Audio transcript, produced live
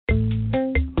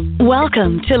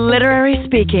Welcome to Literary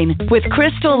Speaking with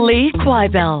Crystal Lee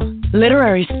Quibell.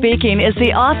 Literary Speaking is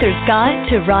the author's guide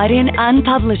to writing and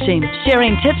publishing,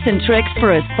 sharing tips and tricks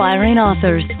for aspiring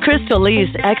authors. Crystal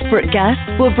Lee's expert guests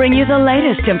will bring you the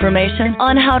latest information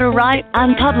on how to write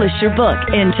and publish your book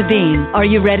into being. Are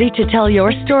you ready to tell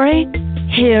your story?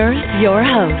 Here's your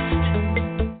host.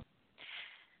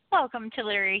 Welcome to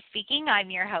Literary Speaking.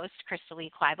 I'm your host, Crystal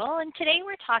Lee Quibell, and today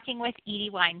we're talking with Edie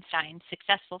Weinstein,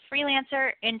 successful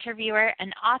freelancer, interviewer,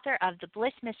 and author of The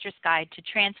Bliss Mistress Guide to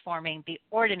Transforming the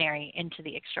Ordinary into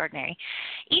the Extraordinary.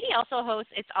 Edie also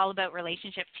hosts It's All About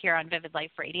Relationships here on Vivid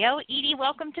Life Radio. Edie,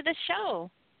 welcome to the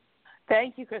show.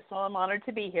 Thank you, Crystal. I'm honored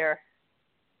to be here.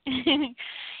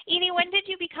 Edie, when did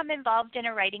you become involved in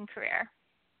a writing career?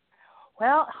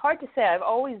 Well, hard to say. I've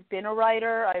always been a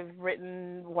writer. I've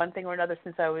written one thing or another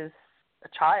since I was a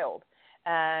child.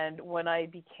 And when I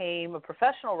became a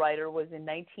professional writer was in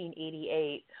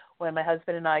 1988 when my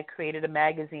husband and I created a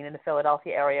magazine in the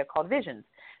Philadelphia area called Visions.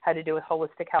 Had to do with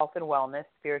holistic health and wellness,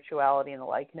 spirituality, and the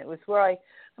like. And it was where I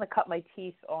kind of cut my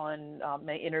teeth on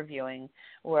my interviewing,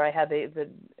 where I had the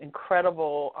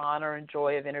incredible honor and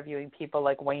joy of interviewing people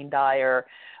like Wayne Dyer,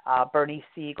 Bernie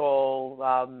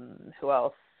Siegel, who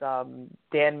else?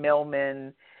 Dan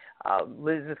Millman,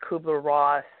 Elizabeth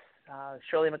Kubler-Ross,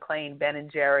 Shirley MacLaine, Ben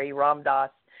and Jerry, Ram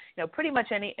Dass, pretty much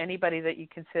anybody that you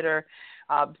consider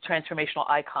transformational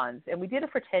icons. And we did it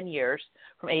for 10 years,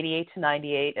 from 88 to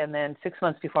 98, and then 6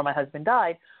 months before my husband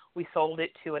died, we sold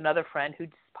it to another friend who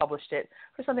published it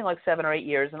for something like 7 or 8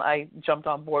 years, and I jumped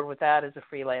on board with that as a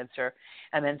freelancer,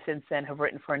 and then since then have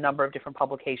written for a number of different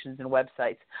publications and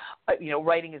websites.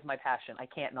 Writing is my passion. I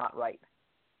can't not write.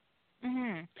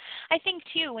 Mm-hmm. I think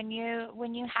too, when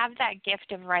you have that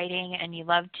gift of writing and you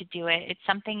love to do it, it's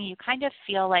something you kind of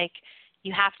feel like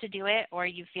you have to do it, or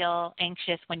you feel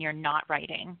anxious when you're not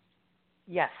writing.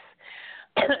 Yes.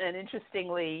 And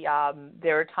interestingly,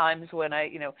 there are times when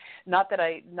not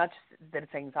just that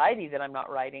it's anxiety that I'm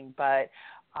not writing, but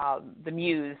the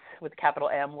muse with a capital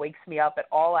M wakes me up at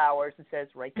all hours and says,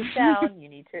 "Write this down. You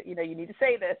need to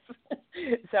say this."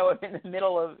 So I'm in the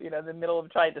middle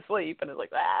of trying to sleep, and it's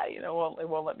like, it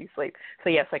won't let me sleep. So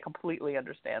yes, I completely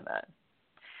understand that.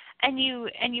 And you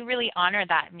really honor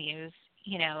that muse.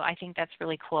 I think that's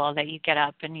really cool that you get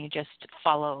up and you just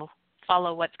follow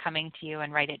what's coming to you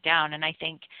and write it down. And I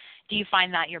think, do you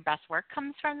find that your best work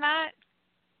comes from that?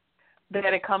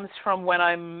 That it comes from when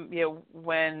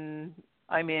when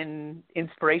I'm in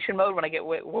inspiration mode, when I get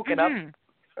woken up.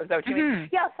 Is that what you mean?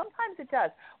 Yeah, sometimes it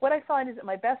does. What I find is that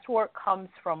my best work comes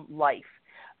from life.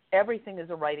 Everything is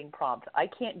a writing prompt. I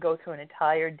can't go through an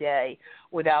entire day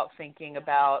without thinking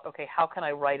about, okay, how can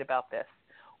I write about this?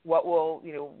 What will,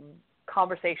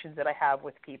 conversations that I have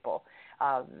with people.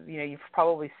 You've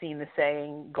probably seen the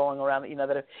saying going around,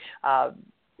 that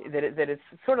it's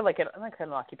sort of like an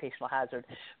occupational hazard,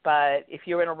 but if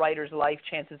you're in a writer's life,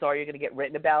 chances are you're going to get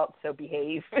written about, so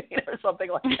behave, or something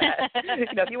like that.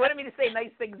 If you wanted me to say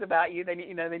nice things about you, then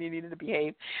you needed to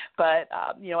behave. But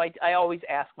I always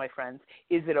ask my friends,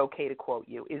 is it okay to quote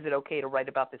you? Is it okay to write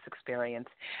about this experience?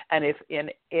 And if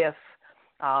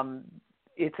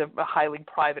it's a highly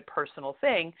private, personal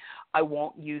thing, I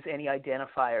won't use any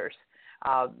identifiers.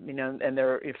 And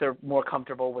if they're more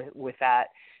comfortable with that.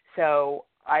 So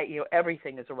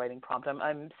everything is a writing prompt.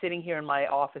 I'm sitting here in my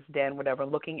office, den, whatever,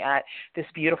 looking at this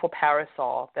beautiful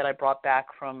parasol that I brought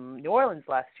back from New Orleans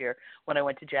last year when I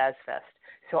went to Jazz Fest.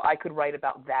 So I could write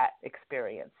about that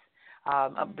experience.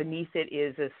 Beneath it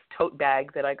is this tote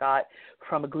bag that I got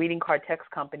from a greeting card text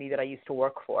company that I used to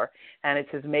work for, and it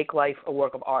says, "Make life a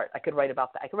work of art." I could write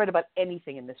about that. I could write about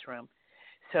anything in this room.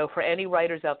 So for any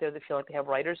writers out there that feel like they have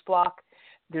writer's block,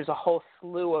 there's a whole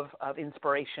slew of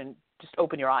inspiration. Just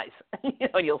open your eyes,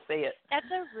 and you'll see it. That's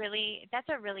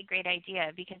a really great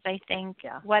idea, because I think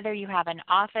whether you have an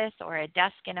office or a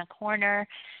desk in a corner,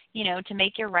 to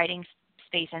make your writing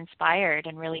space inspired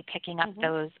and really picking up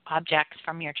those objects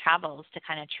from your travels to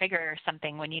kind of trigger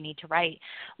something when you need to write.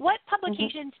 What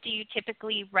publications do you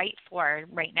typically write for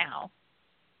right now?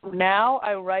 Now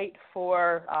I write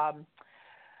for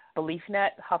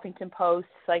BeliefNet, Huffington Post,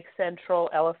 Psych Central,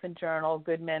 Elephant Journal,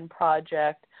 Good Men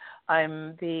Project.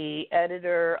 I'm the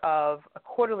editor of a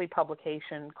quarterly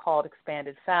publication called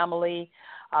Expanded Family.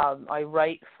 I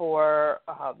write for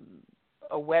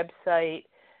a website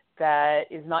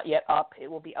that is not yet up. It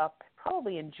will be up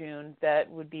probably in June. That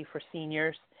would be for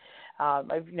seniors.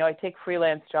 I take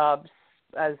freelance jobs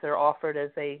as they're offered,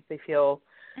 as they feel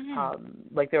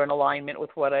like they're in alignment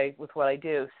with what I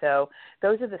do. So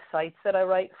those are the sites that I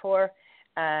write for.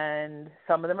 and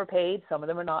some of them are paid, some of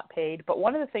them are not paid. But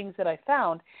one of the things that I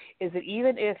found is that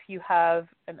even if you have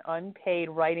an unpaid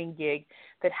writing gig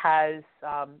that has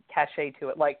cachet to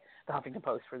it, like the Huffington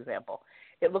Post, for example,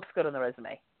 it looks good on the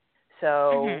resume.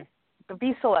 So, but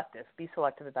be selective. Be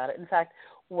selective about it. In fact,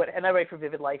 and I write for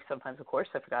Vivid Life sometimes, of course.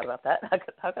 I forgot about that.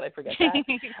 How could I forget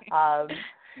that?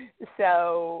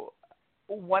 So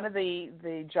one of the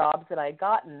jobs that I had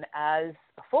gotten as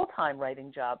a full-time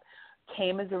writing job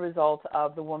came as a result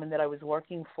of the woman that I was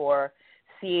working for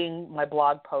seeing my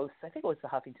blog posts. I think it was the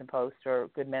Huffington Post or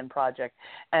Good Men Project.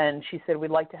 And she said,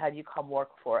 we'd like to have you come work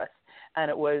for us. And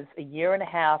it was a year and a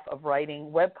half of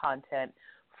writing web content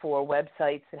for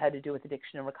websites that had to do with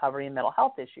addiction and recovery and mental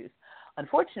health issues.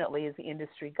 Unfortunately, as the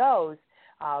industry goes,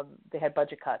 they had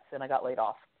budget cuts and I got laid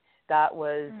off. That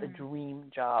was a dream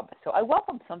job. So I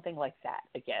welcome something like that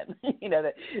again,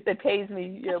 that pays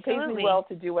me, pays me well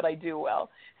to do what I do well.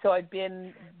 So I've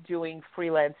been doing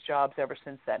freelance jobs ever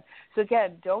since then. So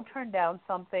again, don't turn down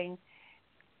something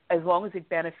as long as it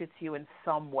benefits you in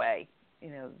some way.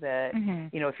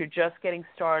 If you're just getting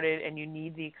started and you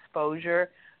need the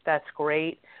exposure, that's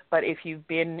great. But if you've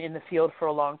been in the field for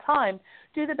a long time,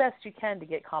 do the best you can to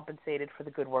get compensated for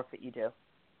the good work that you do.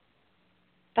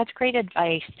 That's great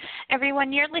advice.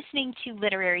 Everyone, you're listening to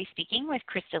Literary Speaking with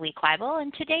Crystal Lee Quibel,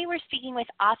 and today we're speaking with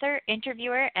author,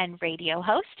 interviewer, and radio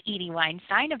host Edie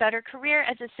Weinstein about her career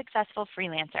as a successful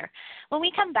freelancer. When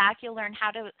we come back, you'll learn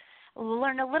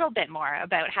a little bit more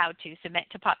about how to submit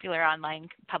to popular online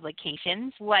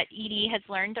publications, what Edie has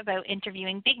learned about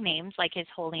interviewing big names like His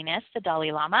Holiness, the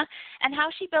Dalai Lama, and how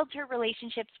she builds her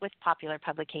relationships with popular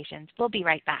publications. We'll be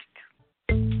right back.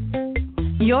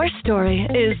 Your story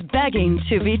is begging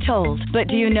to be told, but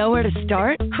do you know where to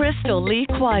start? Crystal Lee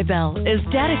Quibel is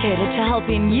dedicated to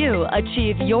helping you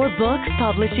achieve your book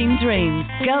publishing dreams.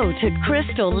 Go to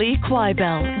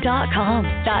crystalleequibel.com.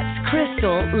 That's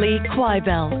Crystal Lee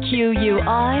Quibel,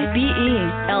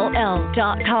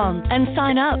 QUIBELL.com, and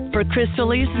sign up for Crystal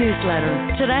Lee's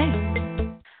newsletter today.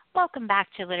 Welcome back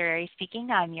to Literary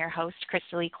Speaking. I'm your host,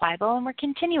 Crystal Lee Quibel, and we're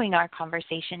continuing our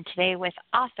conversation today with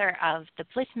author of The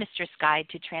Bliss Mistress Guide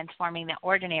to Transforming the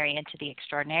Ordinary into the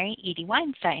Extraordinary, Edie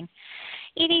Weinstein.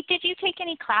 Edie, did you take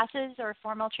any classes or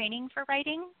formal training for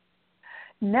writing?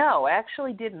 No, I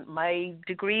actually didn't. My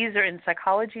degrees are in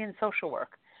psychology and social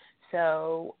work.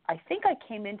 So I think I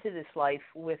came into this life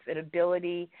with an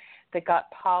ability that got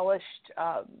polished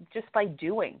just by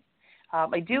doing.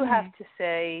 I do have to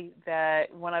say that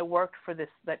when I worked for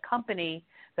that company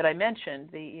that I mentioned,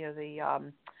 the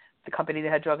company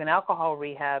that had drug and alcohol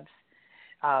rehabs,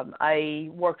 I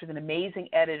worked with an amazing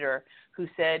editor who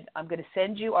said, I'm going to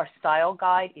send you our style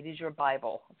guide. It is your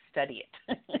Bible. Study it.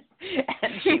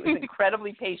 And she was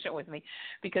incredibly patient with me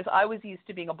because I was used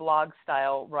to being a blog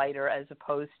style writer as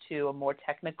opposed to a more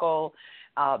technical,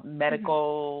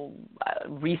 medical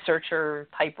researcher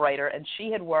type writer. And she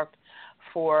had worked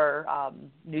for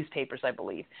newspapers, I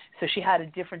believe. So she had a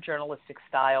different journalistic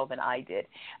style than I did.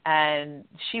 And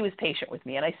she was patient with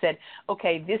me. And I said,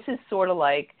 okay, this is sort of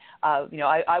like,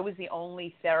 I was the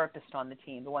only therapist on the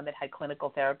team, the one that had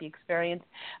clinical therapy experience.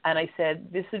 And I said,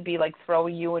 this would be like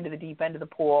throwing you into the deep end of the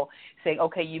pool, saying,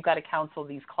 okay, you've got to counsel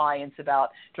these clients about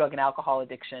drug and alcohol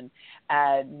addiction.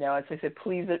 And so I said,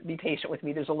 please be patient with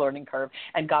me. There's a learning curve.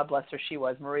 And God bless her, she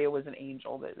was. Maria was an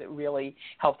angel that really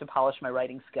helped to polish my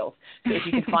writing skills. So if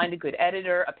you can find a good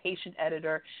editor, a patient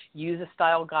editor, use a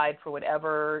style guide for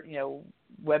whatever,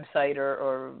 website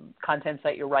or content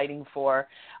site you're writing for.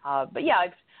 But yeah,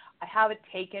 I haven't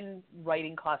taken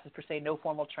writing classes per se, no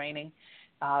formal training,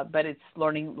 but it's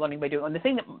learning by doing. And the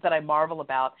thing that I marvel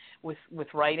about with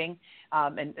writing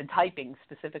and typing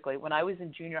specifically, when I was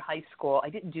in junior high school, I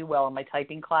didn't do well in my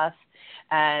typing class,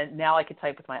 and now I can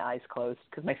type with my eyes closed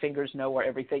because my fingers know where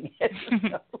everything is.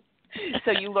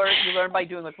 So you learn by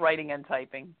doing with writing and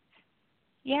typing.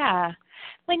 Yeah.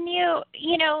 When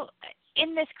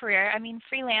in this career, I mean,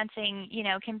 freelancing,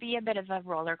 can be a bit of a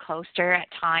roller coaster at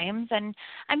times. And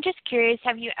I'm just curious,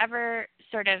 have you ever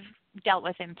sort of dealt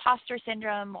with imposter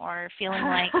syndrome or feeling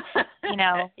like,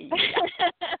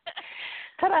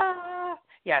 Ta-da!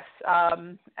 Yes.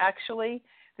 Actually,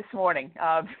 this morning,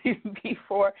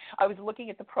 before I was looking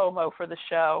at the promo for the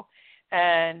show,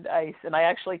 and I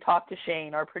actually talked to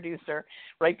Shane, our producer,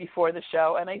 right before the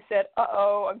show, and I said,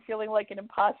 I'm feeling like an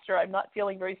imposter. I'm not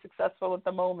feeling very successful at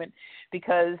the moment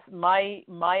because my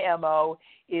MO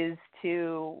is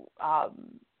to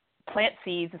plant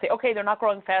seeds and say, okay, they're not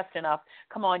growing fast enough.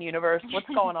 Come on, universe, what's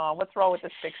going on? What's wrong with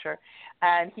this picture?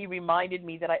 And he reminded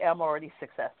me that I am already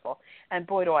successful. And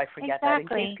boy, do I forget that. In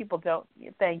case people don't,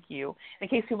 thank you. In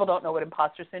case people don't know what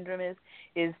imposter syndrome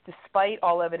is despite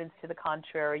all evidence to the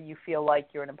contrary, you feel like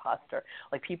you're an imposter.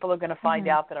 Like people are going to find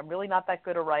out that I'm really not that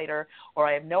good a writer, or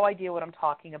I have no idea what I'm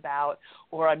talking about,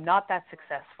 or I'm not that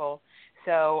successful.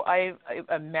 So I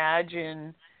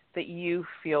imagine that you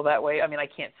feel that way. I mean, I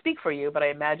can't speak for you, but I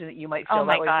imagine that you might feel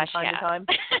that way from time to time.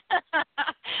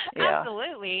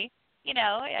 Absolutely. You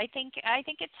know, I think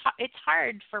it's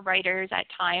hard for writers at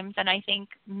times, and I think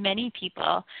many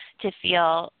people to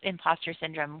feel imposter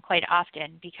syndrome quite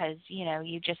often because, you know,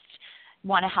 you just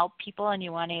want to help people and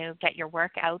you want to get your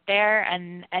work out there,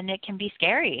 and it can be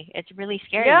scary. It's really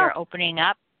scary. Yeah. You're opening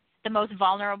up the most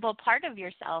vulnerable part of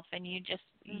yourself, and you just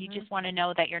want to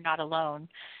know that you're not alone.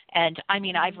 And I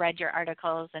mean, I've read your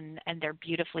articles and they're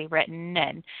beautifully written,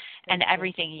 and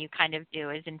everything you kind of do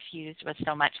is infused with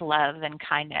so much love and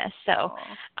kindness. So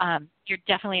you're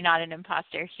definitely not an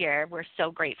imposter here. We're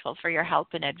so grateful for your help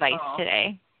and advice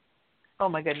today. Oh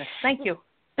my goodness. Thank you.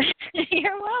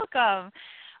 You're welcome.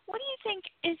 What do you think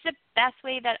is the best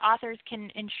way that authors can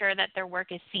ensure that their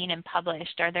work is seen and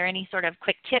published? Are there any sort of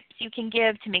quick tips you can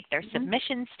give to make their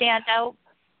submissions stand out?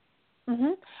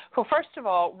 Well, first of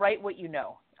all, write what you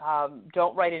know.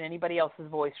 Don't write in anybody else's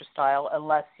voice or style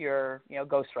unless you're, you know,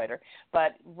 ghostwriter.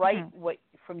 But write what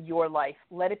from your life.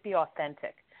 Let it be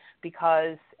authentic,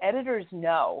 because editors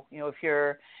know, you know, if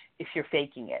you're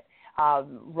faking it.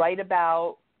 Write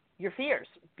about your fears.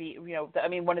 I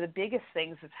mean, one of the biggest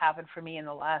things that's happened for me in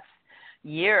the last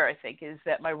year, I think, is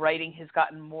that my writing has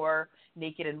gotten more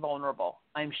naked and vulnerable.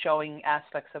 I'm showing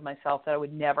aspects of myself that I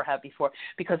would never have before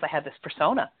because I have this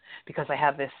persona, because I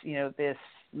have this, you know, this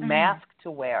mask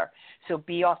to wear. So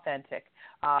be authentic.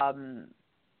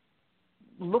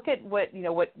 Look at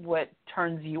what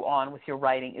turns you on with your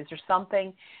writing. Is there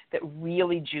something that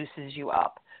really juices you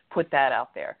up? Put that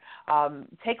out there.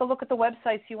 Take a look at the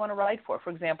websites you want to write for. For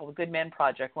example, the Good Man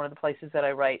Project, one of the places that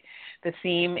I write, the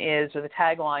theme is, or the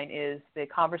tagline is, the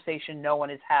conversation no one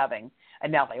is having, and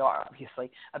now they are,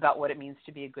 obviously, about what it means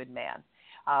to be a good man.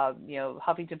 You know,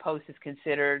 Huffington Post is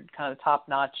considered kind of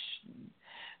top-notch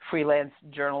freelance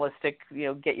journalistic, you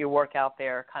know, get your work out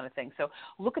there kind of thing. So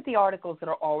look at the articles that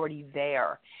are already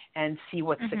there and see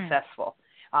what's successful.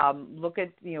 Look at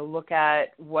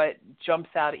what jumps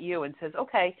out at you and says,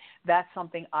 okay, that's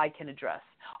something I can address.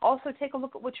 Also, take a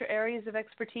look at what your areas of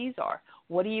expertise are.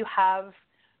 What do you have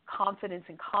confidence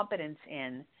and competence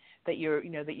in that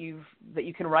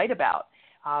you can write about?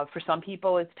 For some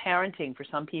people, it's parenting. For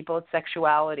some people, it's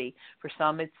sexuality. For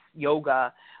some, it's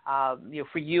yoga.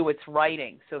 For you, it's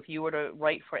writing. So if you were to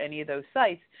write for any of those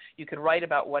sites, you could write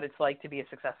about what it's like to be a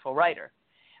successful writer.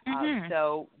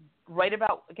 So write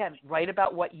about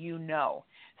what you know.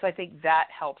 So I think that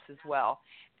helps as well.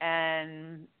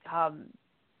 And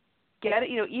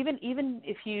even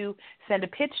if you send a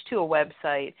pitch to a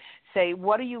website, say,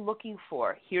 what are you looking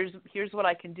for? Here's what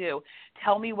I can do.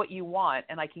 Tell me what you want,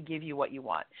 and I can give you what you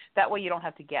want. That way you don't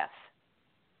have to guess.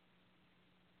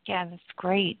 Yeah, that's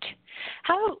great.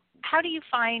 How do you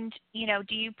find,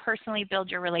 do you personally build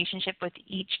your relationship with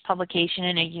each publication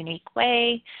in a unique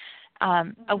way,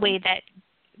 a way that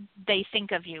they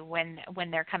think of you when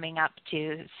they're coming up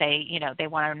to say, they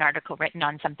want an article written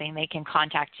on something, they can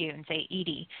contact you and say,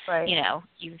 Edie, right.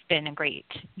 You've been a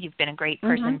great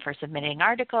person for submitting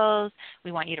articles.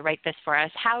 We want you to write this for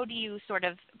us. How do you sort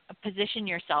of position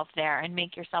yourself there and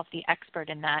make yourself the expert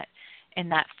in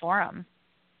that forum?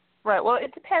 Right. Well,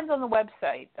 it depends on the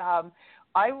website.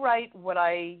 I write what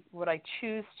I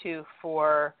choose to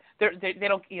for. They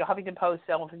don't, Huffington Post,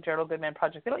 Elephant Journal, Good Man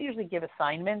Project. They don't usually give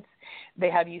assignments. They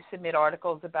have you submit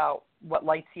articles about what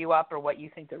lights you up or what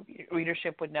you think the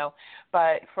readership would know.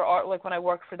 But for art, like when I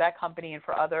work for that company and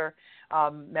for other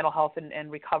mental health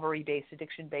and recovery-based,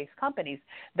 addiction-based companies,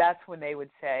 that's when they would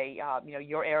say,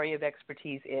 your area of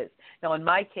expertise is. Now, in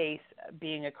my case,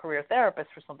 being a career therapist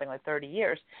for something like 30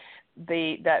 years,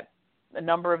 a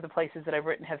number of the places that I've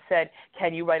written have said,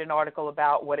 can you write an article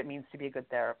about what it means to be a good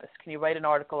therapist? Can you write an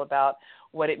article about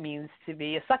what it means to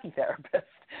be a sucky therapist?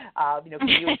 Can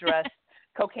you address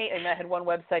cocaine? And I had one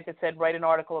website that said, write an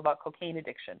article about cocaine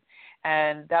addiction.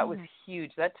 And that was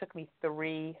huge. That took me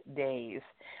 3 days.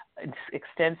 It's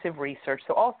extensive research.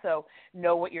 So also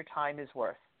know what your time is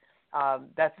worth.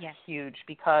 That's huge,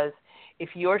 because if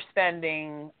you're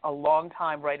spending a long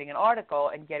time writing an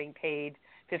article and getting paid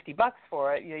 $50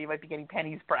 for it, you might be getting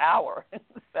pennies per hour.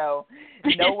 So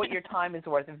know what your time is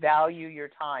worth. Value your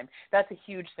time. That's a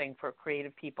huge thing for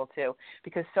creative people too,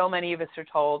 because so many of us are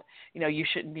told, you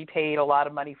shouldn't be paid a lot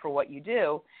of money for what you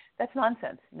do. That's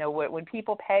nonsense. When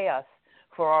people pay us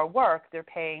for our work, they're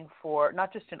paying for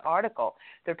not just an article,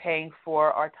 they're paying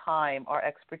for our time, our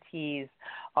expertise,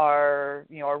 our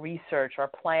research, our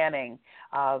planning,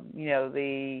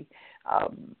 the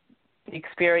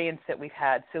experience that we've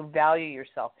had. So value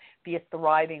yourself. Be a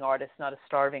thriving artist, not a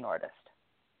starving artist.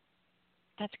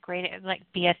 That's great. Like,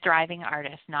 be a thriving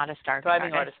artist, not a starving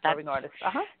artist. Thriving artist.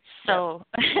 So,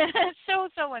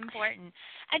 so important.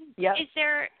 And is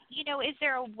there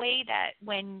a way that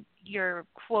when you're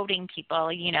quoting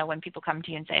people, when people come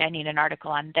to you and say, I need an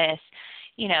article on this,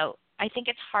 I think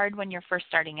it's hard when you're first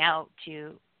starting out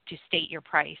to state your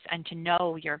price and to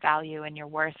know your value and your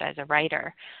worth as a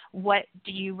writer. What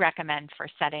do you recommend for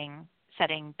setting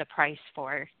the price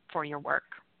for your work?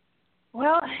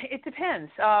 Well, it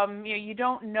depends. You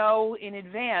don't know in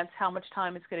advance how much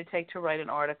time it's going to take to write an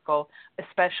article,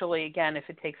 especially, again, if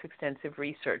it takes extensive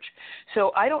research.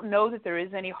 So I don't know that there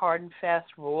is any hard and fast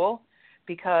rule,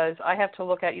 because I have to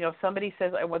look at, if somebody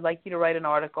says, I would like you to write an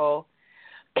article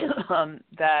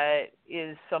that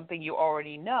is something you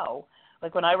already know.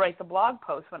 Like when I write the blog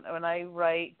post, when I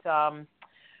write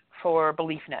for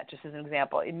BeliefNet, just as an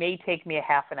example, it may take me a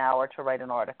half an hour to write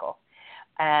an article.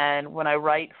 And when I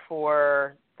write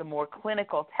for the more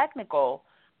clinical, technical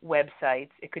websites,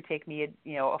 it could take me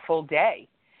a full day.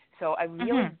 So I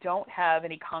really don't have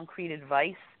any concrete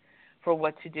advice for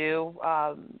what to do.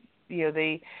 I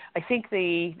think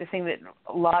the thing that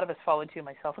a lot of us fall into,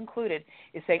 myself included,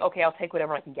 is saying, okay, I'll take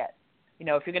whatever I can get.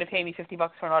 If you're going to pay me $50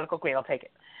 for an article, great, I'll take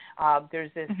it.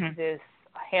 There's this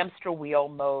hamster wheel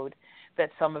mode that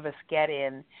some of us get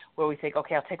in, where we think,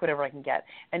 okay, I'll take whatever I can get.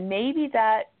 And maybe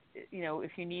that,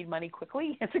 if you need money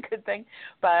quickly, it's a good thing,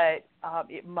 but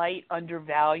it might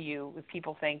undervalue if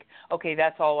people think, okay,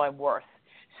 that's all I'm worth.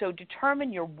 So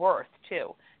determine your worth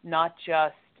too, not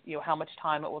just, how much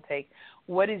time it will take.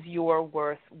 What is your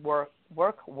work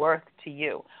worth to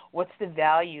you? What's the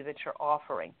value that you're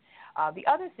offering? The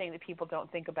other thing that people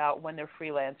don't think about when they're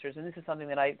freelancers, and this is something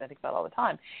that I think about all the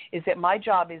time, is that my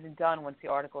job isn't done once the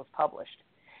article is published.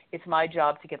 It's my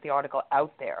job to get the article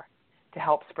out there, to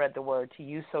help spread the word, to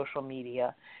use social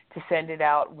media, to send it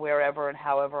out wherever and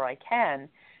however I can,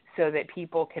 so that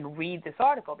people can read this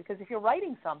article. Because if you're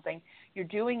writing something, you're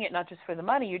doing it not just for the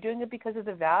money, you're doing it because of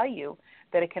the value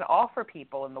that it can offer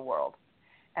people in the world.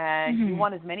 And you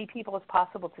want as many people as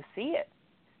possible to see it,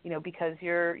 because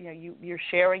you're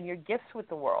sharing your gifts with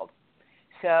the world.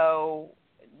 So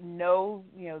know,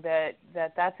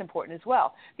 that's important as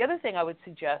well. The other thing I would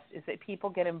suggest is that people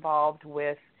get involved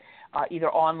with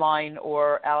either online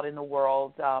or out in the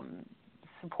world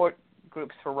support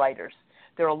groups for writers.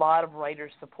 There are a lot of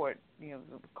writers support.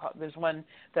 There's one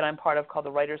that I'm part of called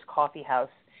the Writers Coffee House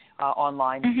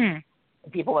online.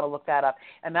 People want to look that up.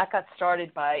 And that got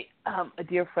started by a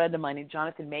dear friend of mine named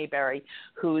Jonathan Mayberry,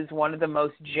 who's one of the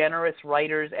most generous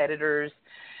writers, editors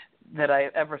that I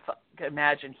ever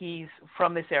imagined. He's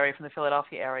from this area, from the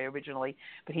Philadelphia area originally,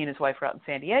 but he and his wife are out in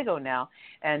San Diego now.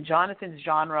 And Jonathan's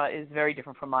genre is very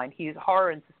different from mine. He's a horror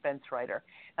and suspense writer,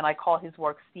 and I call his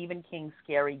work Stephen King's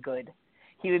Scary Good.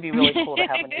 He would be really cool to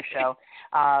have on your show.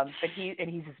 But he's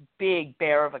this big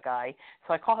bear of a guy,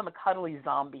 so I call him a cuddly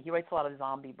zombie. He writes a lot of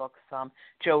zombie books.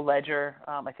 Joe Ledger,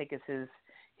 I think, is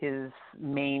his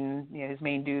main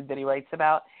dude that he writes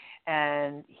about,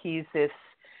 and he's this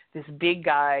big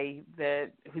guy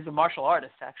who's a martial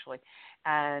artist actually,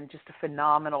 and just a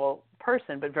phenomenal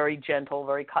person, but very gentle,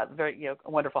 very a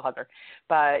wonderful hugger.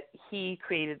 But he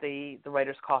created the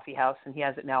Writers Coffee House, and he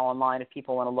has it now online if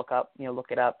people want to look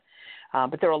it up.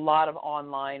 But there are a lot of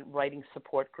online writing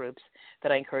support groups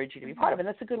that I encourage you to be part of, and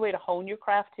that's a good way to hone your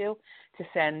craft too. To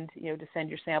send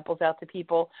your samples out to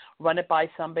people, run it by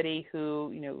somebody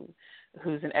who's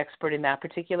an expert in that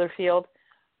particular field.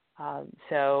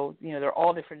 So there are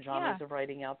all different genres of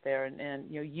writing out there,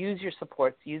 and use your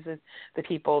supports, use the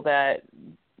people that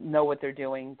know what they're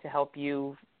doing to help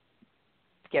you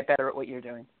get better at what you're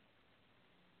doing.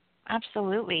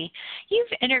 Absolutely. You've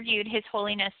interviewed His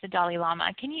Holiness the Dalai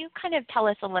Lama. Can you kind of tell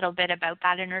us a little bit about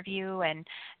that interview and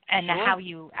Sure. how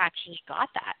you actually got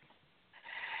that?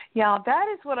 Yeah, that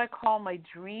is what I call my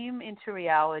dream into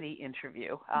reality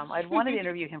interview. I'd wanted to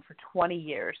interview him for 20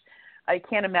 years. I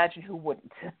can't imagine who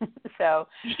wouldn't. So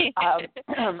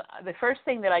the first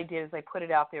thing that I did is I put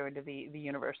it out there into the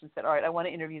universe and said, all right, I want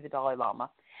to interview the Dalai Lama.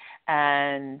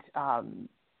 And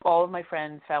all of my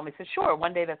friends, family said, sure,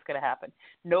 one day that's going to happen.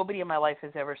 Nobody in my life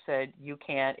has ever said, you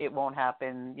can't, it won't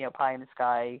happen, pie in the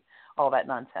sky, all that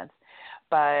nonsense.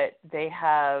 But they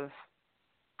have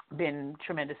been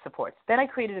tremendous supports. Then I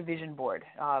created a vision board.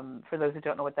 For those who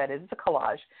don't know what that is, it's a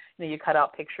collage. You cut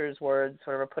out pictures, words,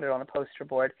 or put it on a poster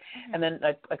board. Mm-hmm. And then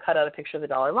I cut out a picture of the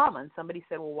Dalai Lama. And somebody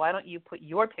said, well, why don't you put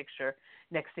your picture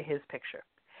next to his picture?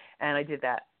 And I did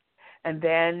that. And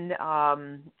then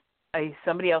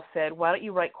somebody else said, why don't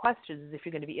you write questions as if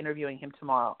you're going to be interviewing him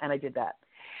tomorrow? And I did that.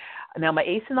 Now, my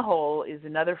ace in the hole is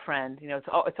another friend.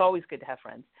 It's always good to have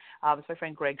friends. It's my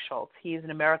friend Greg Schultz. He is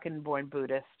an American-born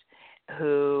Buddhist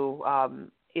who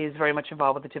is very much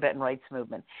involved with the Tibetan rights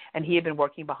movement. And he had been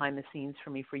working behind the scenes for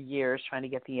me for years trying to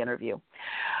get the interview.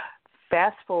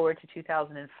 Fast forward to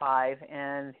 2005,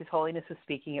 and His Holiness was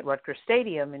speaking at Rutgers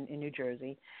Stadium in New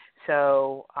Jersey.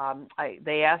 So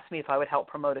they asked me if I would help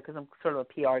promote it because I'm sort of a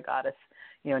PR goddess,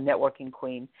 networking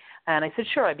queen. And I said,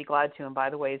 sure, I'd be glad to. And by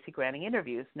the way, is he granting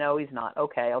interviews? No, he's not.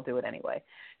 Okay, I'll do it anyway.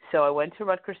 So I went to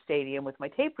Rutgers Stadium with my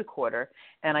tape recorder,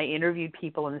 and I interviewed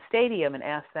people in the stadium and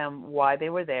asked them why they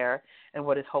were there and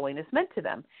what His Holiness meant to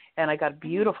them. And I got a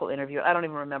beautiful interview. I don't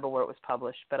even remember where it was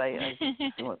published, but we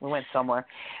went somewhere.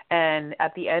 And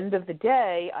at the end of the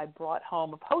day, I brought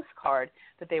home a postcard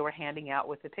that they were handing out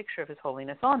with the picture of His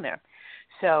Holiness on there.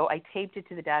 So I taped it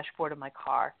to the dashboard of my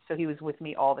car. So he was with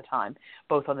me all the time,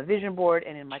 both on the vision board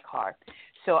and in my car.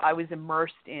 So I was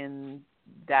immersed in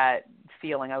that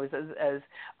feeling. I was, as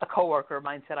a coworker of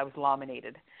mine said, I was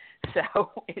laminated.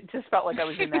 So it just felt like I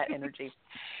was in that energy.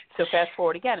 So fast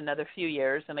forward again another few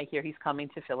years, and I hear he's coming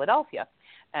to Philadelphia.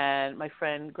 And my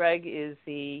friend Greg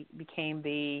became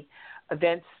the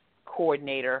events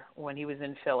coordinator when he was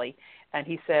in Philly. And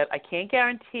he said, I can't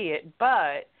guarantee it,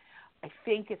 but I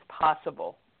think it's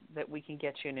possible that we can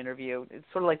get you an interview. It's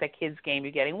sort of like that kids game.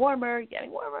 You're getting warmer.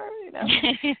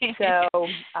 So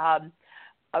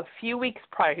a few weeks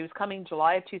prior, he was coming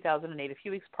July of 2008. A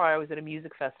few weeks prior, I was at a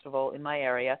music festival in my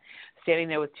area, standing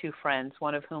there with two friends,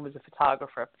 one of whom was a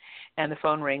photographer. And the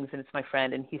phone rings, and it's my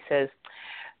friend, and he says,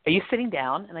 are you sitting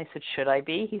down? And I said, should I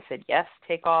be? He said, yes,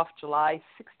 take off July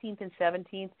 16th and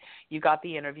 17th. You got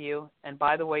the interview. And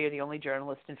by the way, you're the only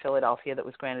journalist in Philadelphia that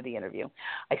was granted the interview.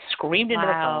 I screamed into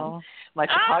the phone. My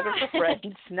photographer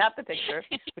friend snapped the picture,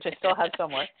 which I still have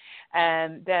somewhere.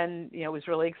 And then, was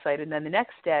really excited. And then the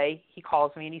next day, he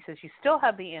calls me and he says, you still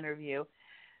have the interview.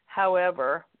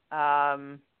 However, I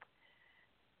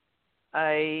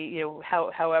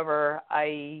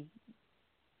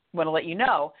want to let you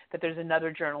know that there's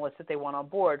another journalist that they want on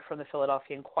board from the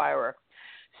Philadelphia Inquirer.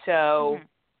 So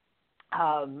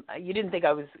you didn't think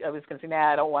I was going to say,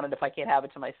 nah, I don't want it if I can't have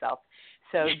it to myself.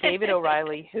 So David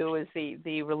O'Reilly, who is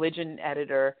the religion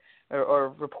editor or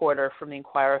reporter from the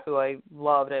Inquirer, who I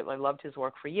loved his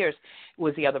work for years,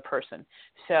 was the other person.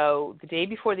 So the day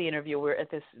before the interview, we were at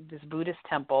this Buddhist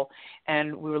temple,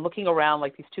 and we were looking around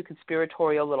like these two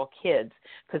conspiratorial little kids,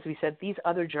 because we said, these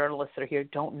other journalists that are here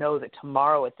don't know that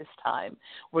tomorrow at this time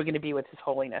we're going to be with His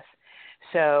Holiness.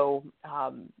 So,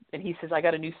 and he says, I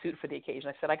got a new suit for the occasion.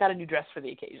 I said, I got a new dress for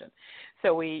the occasion.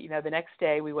 So we, the next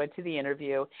day we went to the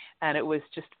interview, and it was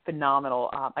just phenomenal.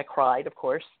 I cried, of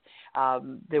course.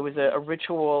 There was a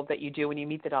ritual that you do when you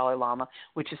meet the Dalai Lama,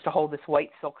 which is to hold this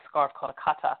white silk scarf called a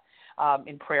kata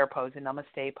in prayer pose, in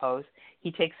namaste pose.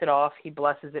 He takes it off, he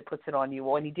blesses it, puts it on you.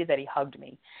 When he did that, he hugged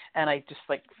me, and I just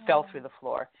fell through the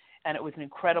floor. And it was an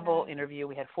incredible interview.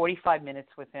 We had 45 minutes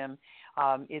with him.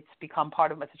 It's become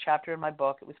it's a chapter in my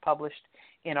book. It was published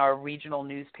in our regional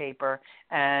newspaper,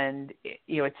 and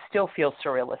it still feels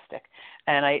surrealistic.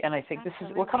 And I think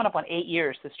we're coming up on 8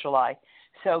 years this July.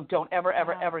 So don't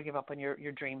ever give up on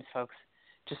your dreams, folks.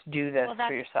 Just do this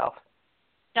for yourself.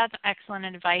 That's excellent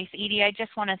advice. Edie, I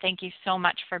just want to thank you so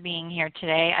much for being here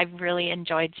today. I've really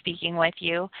enjoyed speaking with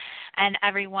you. And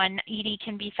everyone, Edie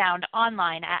can be found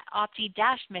online at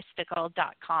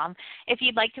opti-mystical.com. If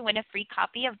you'd like to win a free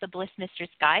copy of the Bliss Mistress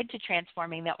Guide to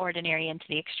Transforming the Ordinary into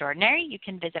the Extraordinary, you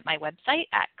can visit my website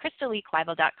at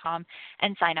crystalleequibel.com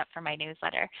and sign up for my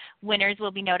newsletter. Winners will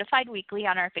be notified weekly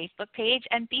on our Facebook page,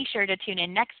 and be sure to tune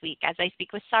in next week as I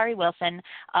speak with Sari Wilson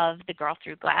of The Girl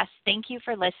Through Glass. Thank you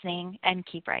for listening, and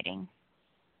keep writing.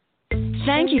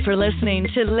 Thank you for listening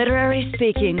to Literary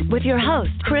Speaking with your host,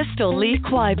 Crystal Lee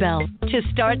Quibel. To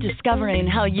start discovering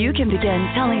how you can begin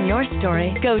telling your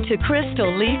story, go to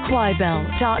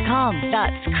crystalleequibel.com.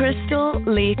 That's Crystal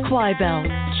Lee Quibel,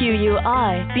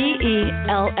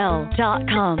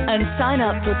 QUIBELL.com, and sign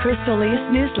up for Crystal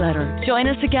Lee's newsletter. Join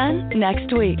us again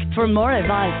next week for more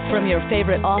advice from your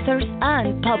favorite authors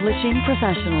and publishing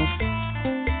professionals.